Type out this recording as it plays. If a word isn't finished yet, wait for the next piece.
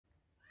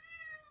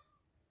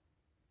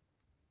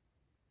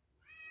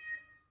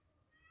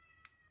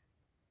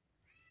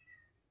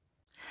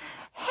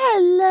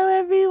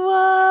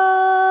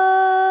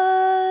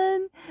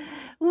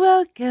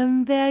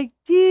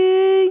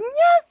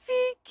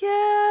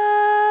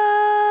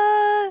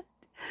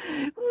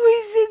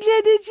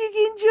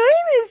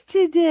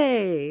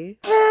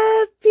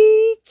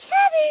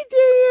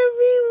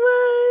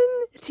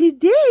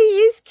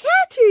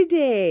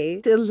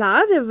a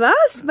lot of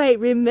us might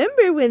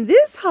remember when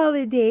this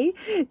holiday,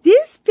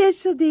 this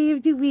special day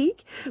of the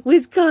week,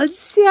 was called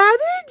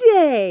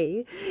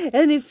Saturday.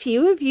 And a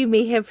few of you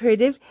may have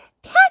heard of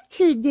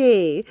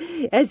Caturday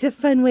as a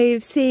fun way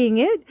of saying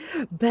it.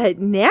 But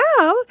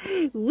now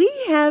we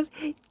have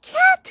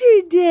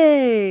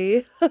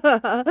Caturday.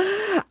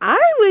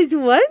 I was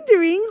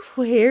wondering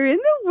where in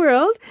the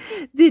world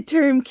the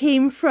term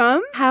came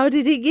from, how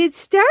did it get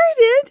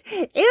started,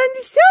 and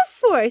so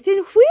forth,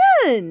 and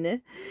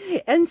when.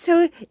 And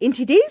so in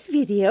today's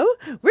video,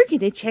 we're going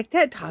to check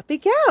that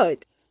topic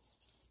out.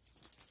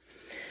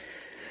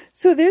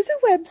 So there's a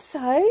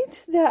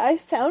website that I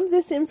found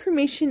this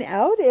information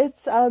out.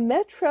 It's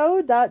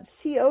metro.co.uk,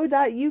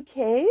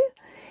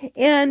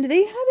 and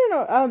they had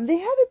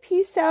a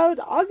piece out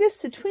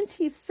August the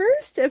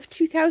 21st of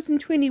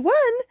 2021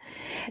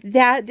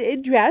 that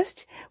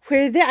addressed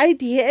where the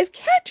idea of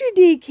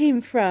Caturday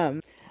came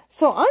from.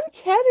 So on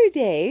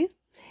Caturday,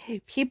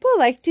 people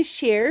like to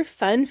share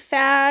fun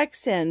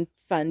facts and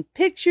fun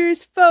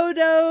pictures,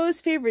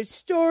 photos, favorite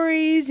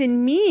stories,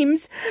 and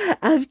memes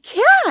of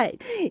cat.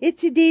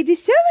 It's a day to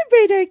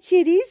celebrate our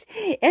kitties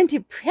and to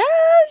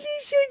proudly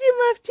show them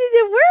off to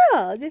the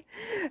world.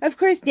 Of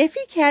course,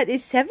 Neffy Cat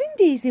is 7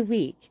 days a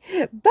week,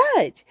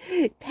 but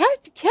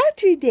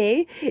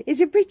Caturday is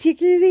a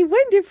particularly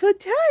wonderful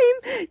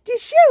time to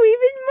show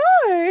even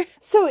more.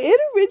 So it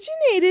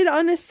originated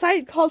on a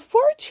site called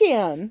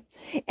 4chan.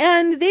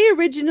 And they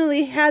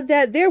originally had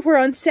that there where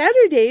on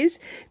Saturdays,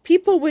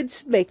 people would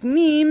make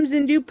memes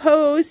and do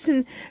posts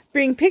and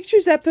bring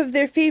pictures up of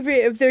their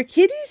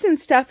kitties and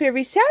stuff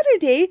every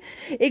Saturday.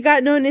 It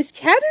got known as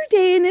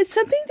Caturday, and it's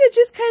something that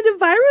just kind of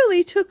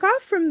virally took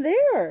off from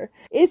there.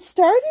 It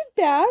started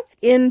back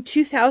in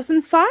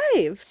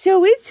 2005,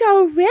 so it's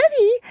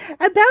already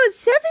about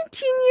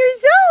 17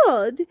 years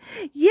old.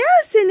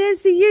 Yes, and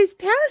as the years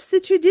pass, the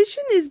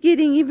tradition is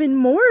getting even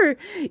more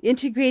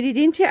integrated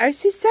into our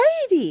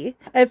society.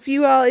 If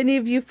any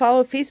of you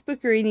follow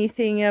Facebook or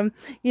anything,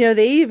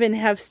 they even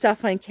have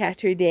stuff on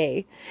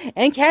Caturday.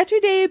 And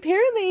Caturday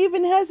apparently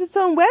even has its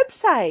own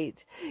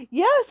website.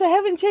 Yes, I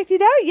haven't checked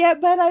it out yet,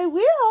 but I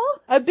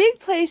will. A big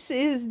place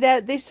is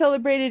that they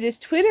celebrated is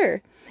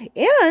Twitter.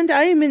 And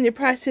I am in the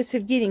process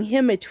of getting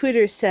him a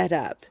Twitter set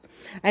up.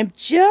 I'm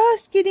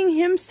just getting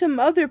him some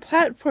other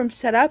platforms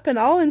set up, and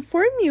I'll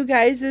inform you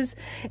guys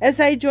as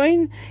I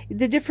join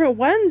the different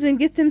ones and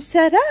get them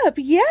set up.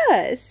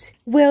 Yes.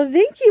 Well,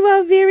 thank you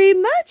all very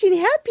much, and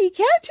happy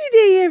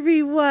Caturday,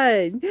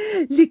 everyone.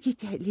 Look at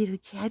that little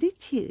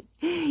catitude.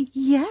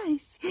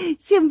 Yes,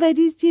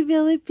 somebody's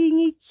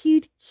developing a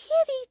cute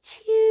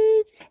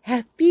kitty-tude.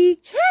 Happy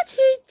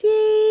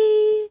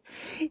Caturday.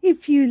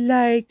 If you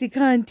like the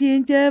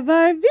content of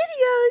our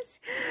videos,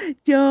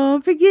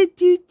 don't forget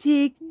to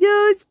take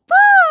those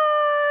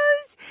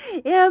paws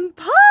and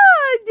paw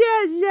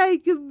that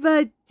like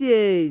button.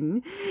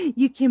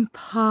 You can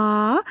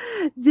paw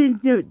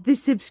the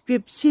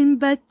subscription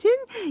button.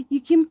 You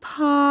can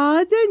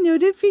paw the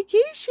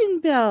notification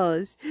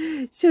bells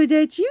so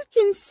that you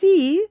can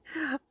see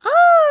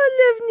all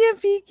of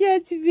Neffy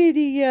Cat's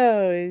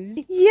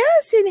videos.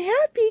 Yes, and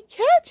happy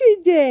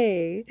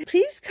Caturday.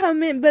 Please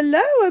comment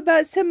below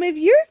about some of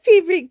your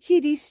favorite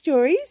kitty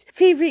stories,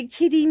 favorite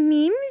kitty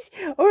memes,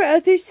 or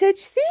other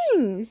such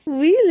things.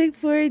 We look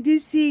forward to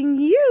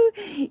seeing you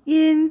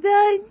in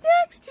the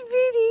next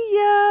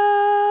video.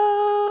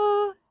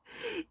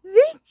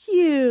 Thank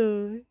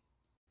you.